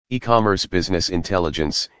E-commerce business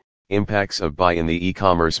intelligence, impacts of buy in the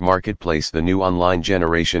e-commerce marketplace. The new online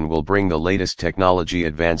generation will bring the latest technology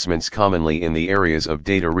advancements commonly in the areas of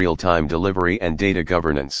data real-time delivery and data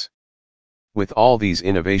governance. With all these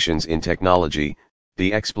innovations in technology,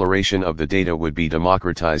 the exploration of the data would be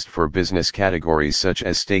democratized for business categories such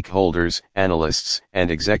as stakeholders, analysts,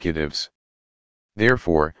 and executives.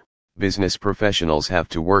 Therefore, business professionals have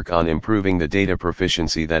to work on improving the data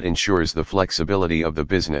proficiency that ensures the flexibility of the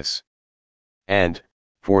business. And,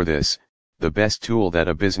 for this, the best tool that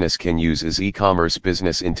a business can use is e-commerce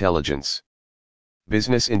business intelligence.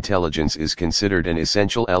 Business intelligence is considered an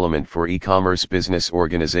essential element for e-commerce business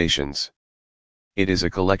organizations. It is a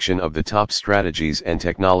collection of the top strategies and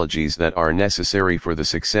technologies that are necessary for the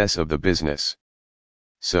success of the business.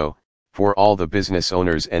 So, for all the business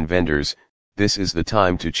owners and vendors, this is the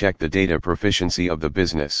time to check the data proficiency of the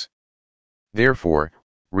business. Therefore,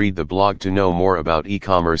 read the blog to know more about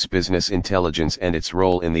e-commerce business intelligence and its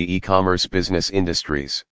role in the e-commerce business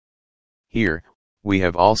industries. Here, we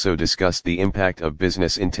have also discussed the impact of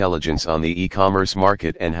business intelligence on the e-commerce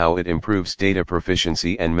market and how it improves data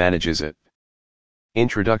proficiency and manages it.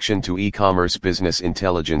 Introduction to e-commerce business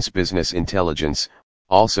intelligence. Business intelligence,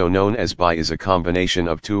 also known as BI, is a combination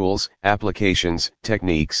of tools, applications,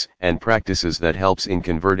 techniques, and practices that helps in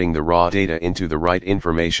converting the raw data into the right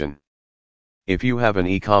information. If you have an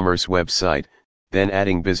e-commerce website, then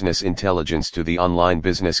adding business intelligence to the online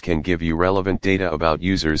business can give you relevant data about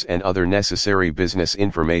users and other necessary business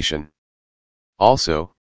information.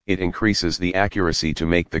 Also, it increases the accuracy to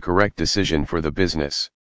make the correct decision for the business.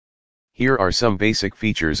 Here are some basic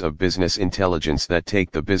features of business intelligence that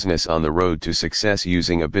take the business on the road to success.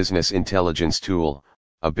 Using a business intelligence tool,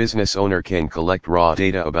 a business owner can collect raw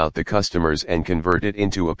data about the customers and convert it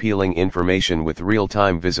into appealing information with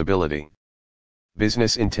real-time visibility.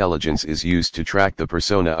 Business intelligence is used to track the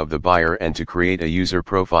persona of the buyer and to create a user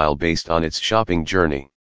profile based on its shopping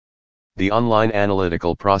journey. The online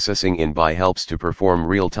analytical processing in BI helps to perform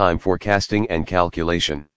real-time forecasting and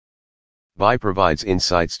calculation. BI provides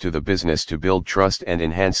insights to the business to build trust and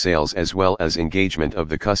enhance sales as well as engagement of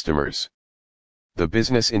the customers. The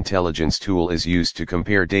business intelligence tool is used to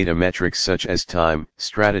compare data metrics such as time,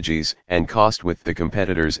 strategies, and cost with the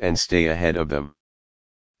competitors and stay ahead of them.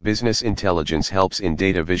 Business intelligence helps in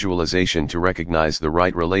data visualization to recognize the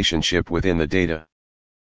right relationship within the data.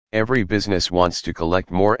 Every business wants to collect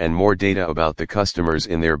more and more data about the customers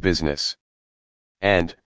in their business.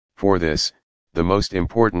 And, for this, the most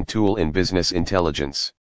important tool in business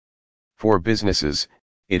intelligence. For businesses,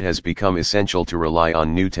 it has become essential to rely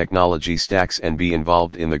on new technology stacks and be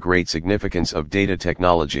involved in the great significance of data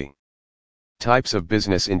technology. Types of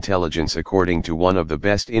business intelligence. According to one of the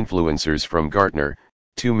best influencers from Gartner,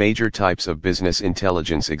 two major types of business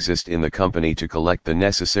intelligence exist in the company to collect the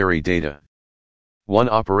necessary data. 1.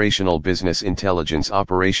 Operational business intelligence.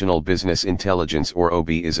 Operational business intelligence, or OB,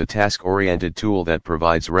 is a task-oriented tool that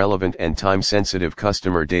provides relevant and time-sensitive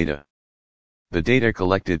customer data. The data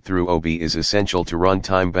collected through OB is essential to run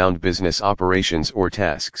time-bound business operations or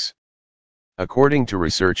tasks. According to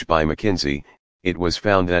research by McKinsey, it was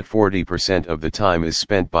found that 40% of the time is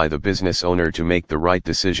spent by the business owner to make the right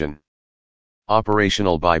decision.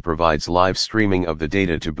 Operational BI provides live streaming of the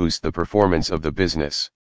data to boost the performance of the business.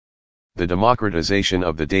 The democratization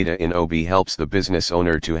of the data in OB helps the business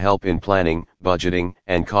owner to help in planning, budgeting,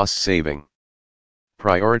 and cost saving.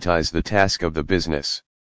 Prioritize the task of the business.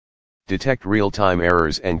 Detect real-time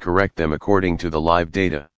errors and correct them according to the live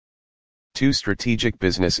data. 2. Strategic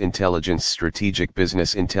business intelligence. Strategic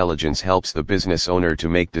business intelligence helps the business owner to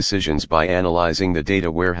make decisions by analyzing the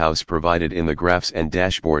data warehouse provided in the graphs and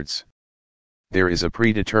dashboards. There is a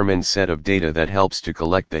predetermined set of data that helps to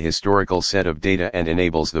collect the historical set of data and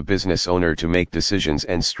enables the business owner to make decisions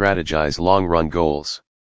and strategize long-run goals.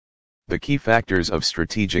 The key factors of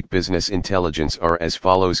strategic business intelligence are as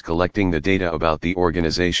follows: collecting the data about the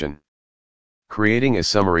organization, creating a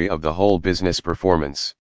summary of the whole business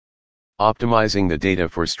performance, optimizing the data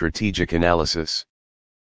for strategic analysis.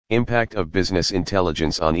 Impact of business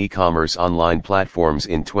intelligence on e-commerce online platforms.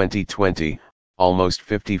 In 2020, almost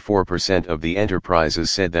 54% of the enterprises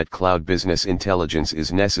said that cloud business intelligence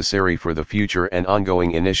is necessary for the future and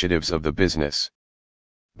ongoing initiatives of the business.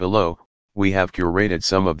 Below, we have curated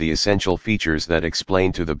some of the essential features that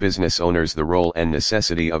explain to the business owners the role and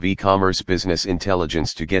necessity of e-commerce business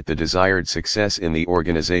intelligence to get the desired success in the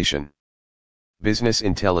organization. Business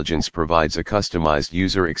intelligence provides a customized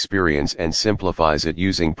user experience and simplifies it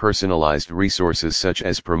using personalized resources such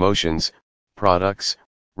as promotions, products,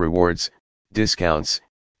 rewards, discounts,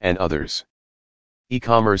 and others.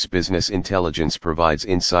 E-commerce business intelligence provides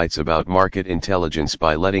insights about market intelligence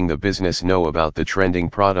by letting the business know about the trending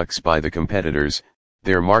products by the competitors,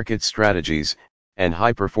 their market strategies, and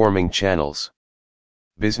high-performing channels.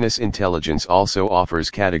 Business intelligence also offers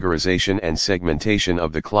categorization and segmentation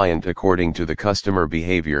of the client according to the customer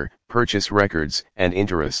behavior, purchase records, and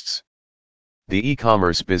interests. The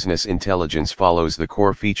e-commerce business intelligence follows the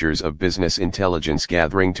core features of business intelligence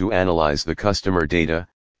gathering to analyze the customer data,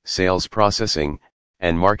 sales processing,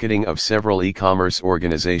 and marketing of several e-commerce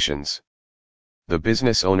organizations. The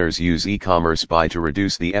business owners use e-commerce buy to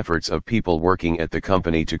reduce the efforts of people working at the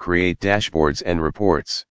company to create dashboards and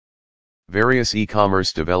reports. Various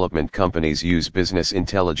e-commerce development companies use business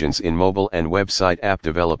intelligence in mobile and website app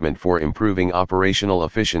development for improving operational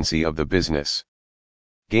efficiency of the business.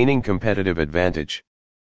 Gaining competitive advantage.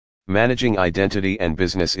 Managing identity and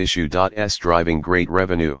business issue.s driving great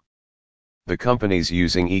revenue. The companies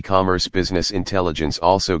using e-commerce business intelligence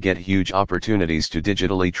also get huge opportunities to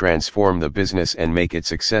digitally transform the business and make it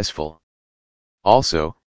successful.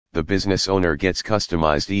 Also, the business owner gets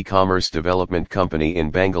customized e-commerce development company in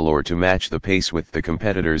Bangalore to match the pace with the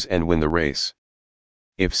competitors and win the race.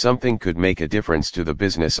 If something could make a difference to the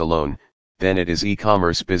business alone, then it is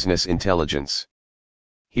e-commerce business intelligence.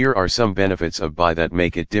 Here are some benefits of buy that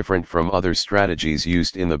make it different from other strategies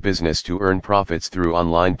used in the business to earn profits through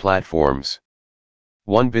online platforms.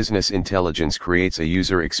 1. Business intelligence creates a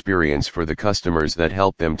user experience for the customers that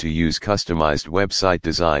help them to use customized website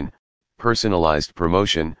design, personalized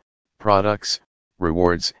promotion, products,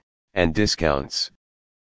 rewards, and discounts.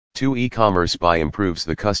 2. E-commerce buy improves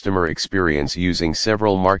the customer experience using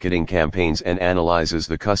several marketing campaigns and analyzes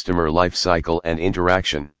the customer life cycle and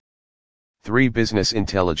interaction. 3. Business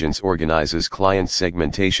intelligence organizes client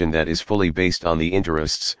segmentation that is fully based on the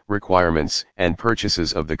interests, requirements, and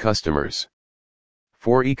purchases of the customers.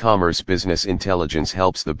 4. E-commerce business intelligence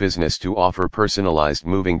helps the business to offer personalized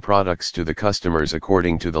moving products to the customers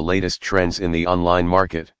according to the latest trends in the online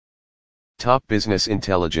market. Top business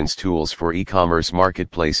intelligence tools for e-commerce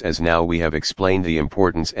marketplace. As now we have explained the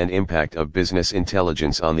importance and impact of business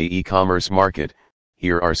intelligence on the e-commerce market,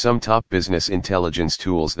 here are some top business intelligence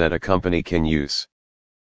tools that a company can use.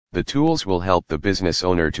 The tools will help the business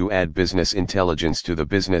owner to add business intelligence to the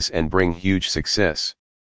business and bring huge success.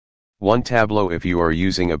 1. Tableau. If you are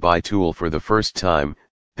using a buy tool for the first time,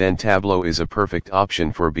 then Tableau is a perfect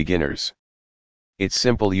option for beginners. Its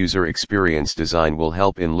simple user experience design will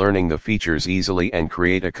help in learning the features easily and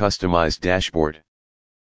create a customized dashboard.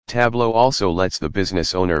 Tableau also lets the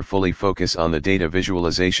business owner fully focus on the data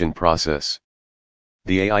visualization process.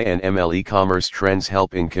 The AI and ML e-commerce trends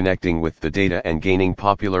help in connecting with the data and gaining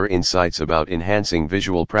popular insights about enhancing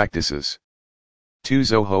visual practices. 2.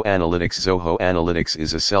 Zoho Analytics. Zoho Analytics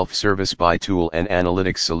is a self-service buy tool and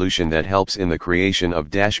analytics solution that helps in the creation of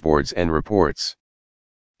dashboards and reports.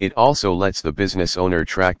 It also lets the business owner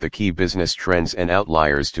track the key business trends and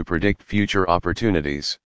outliers to predict future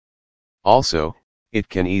opportunities. Also, it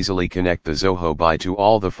can easily connect the Zoho buy to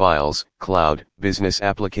all the files, cloud, business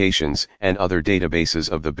applications, and other databases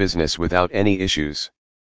of the business without any issues.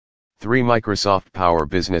 3. Microsoft Power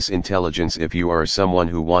Business Intelligence. If you are someone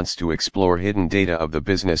who wants to explore hidden data of the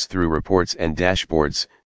business through reports and dashboards,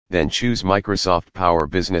 then choose Microsoft Power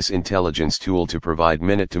Business Intelligence tool to provide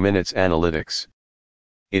minute-to-minute analytics.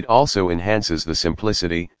 It also enhances the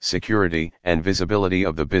simplicity, security, and visibility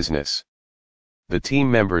of the business. The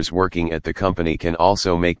team members working at the company can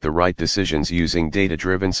also make the right decisions using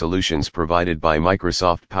data-driven solutions provided by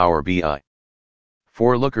Microsoft Power BI.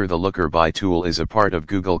 4. Looker. The Looker buy tool is a part of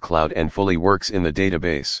Google Cloud and fully works in the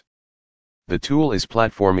database. The tool is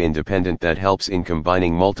platform independent that helps in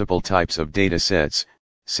combining multiple types of data sets,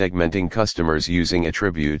 segmenting customers using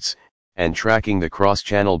attributes, and tracking the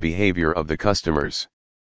cross-channel behavior of the customers.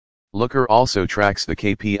 Looker also tracks the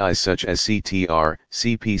KPIs such as CTR,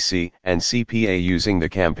 CPC, and CPA using the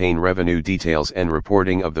campaign revenue details and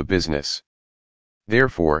reporting of the business.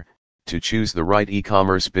 Therefore, to choose the right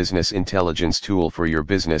e-commerce business intelligence tool for your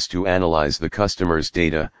business to analyze the customer's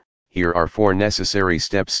data, here are 4 necessary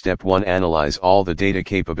steps. Step 1. Analyze all the data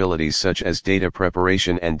capabilities such as data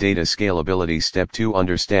preparation and data scalability. Step 2.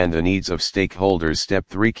 Understand the needs of stakeholders. Step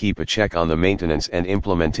 3. Keep a check on the maintenance and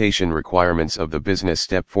implementation requirements of the business.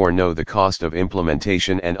 Step 4. Know the cost of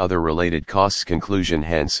implementation and other related costs. Conclusion.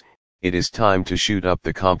 Hence, it is time to shoot up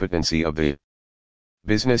the competency of the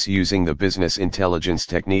business using the business intelligence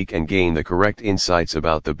technique and gain the correct insights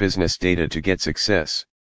about the business data to get success.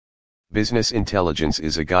 Business intelligence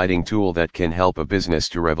is a guiding tool that can help a business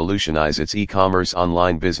to revolutionize its e-commerce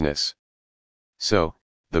online business. So,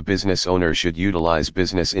 the business owner should utilize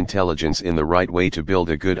business intelligence in the right way to build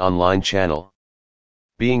a good online channel.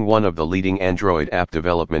 Being one of the leading Android app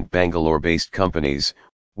development Bangalore-based companies,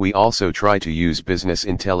 we also try to use business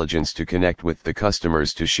intelligence to connect with the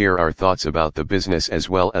customers to share our thoughts about the business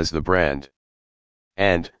as well as the brand.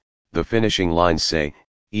 And, the finishing lines say,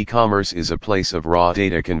 e-commerce is a place of raw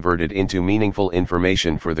data converted into meaningful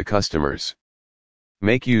information for the customers.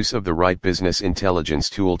 Make use of the right business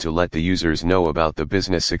intelligence tool to let the users know about the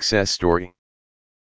business success story.